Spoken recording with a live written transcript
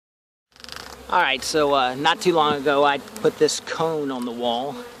Alright, so not too long ago I put this cone on the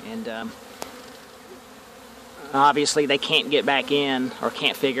wall, and obviously they can't get back in or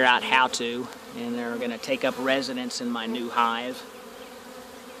can't figure out how to, and they're going to take up residence in my new hive.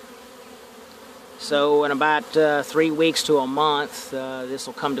 So in about 3 weeks to a month, this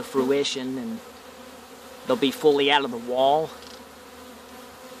will come to fruition, and they'll be fully out of the wall,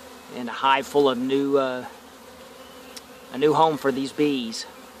 and a hive full of a new home for these bees.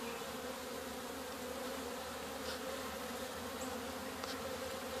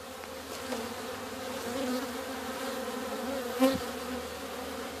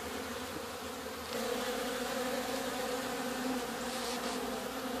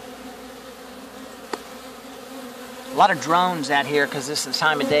 A lot of drones out here because this is the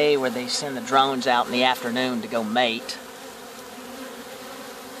time of day where they send the drones out in the afternoon to go mate.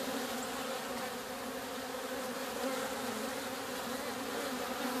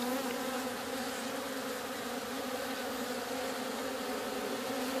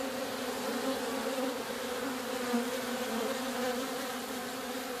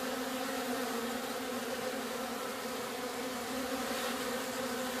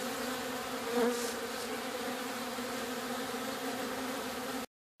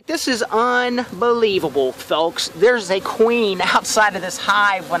 This is unbelievable, folks. There's a queen outside of this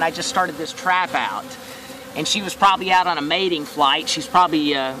hive when I just started this trap out. And she was probably out on a mating flight. She's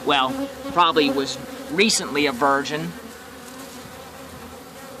probably, probably was recently a virgin.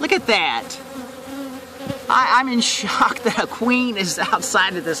 Look at that. I'm in shock that a queen is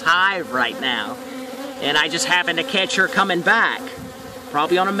outside of this hive right now. And I just happened to catch her coming back.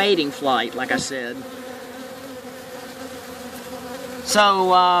 Probably on a mating flight, like I said.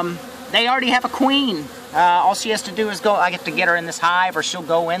 So, they already have a queen. All she has to do is go, I have to get her in this hive or she'll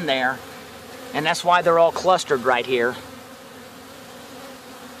go in there. And that's why they're all clustered right here.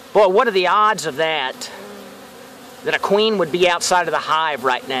 Boy, what are the odds of that? That a queen would be outside of the hive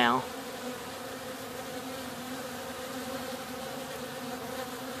right now.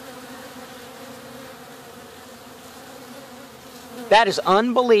 That is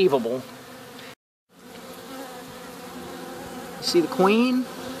unbelievable. See the queen?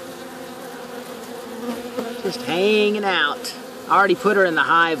 Just hanging out. I already put her in the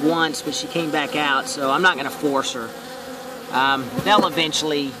hive once, but she came back out, so I'm not going to force her. They'll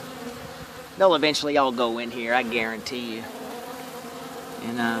eventually all go in here, I guarantee you.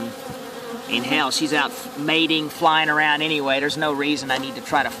 And hell, she's out mating, flying around anyway. There's no reason I need to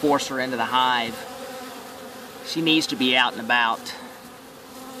try to force her into the hive. She needs to be out and about.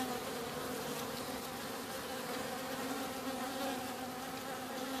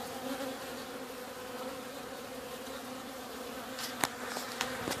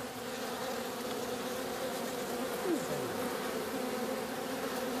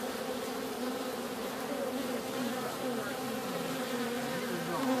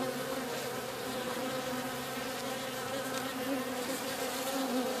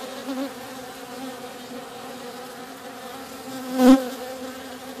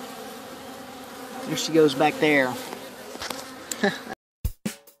 There she goes back there.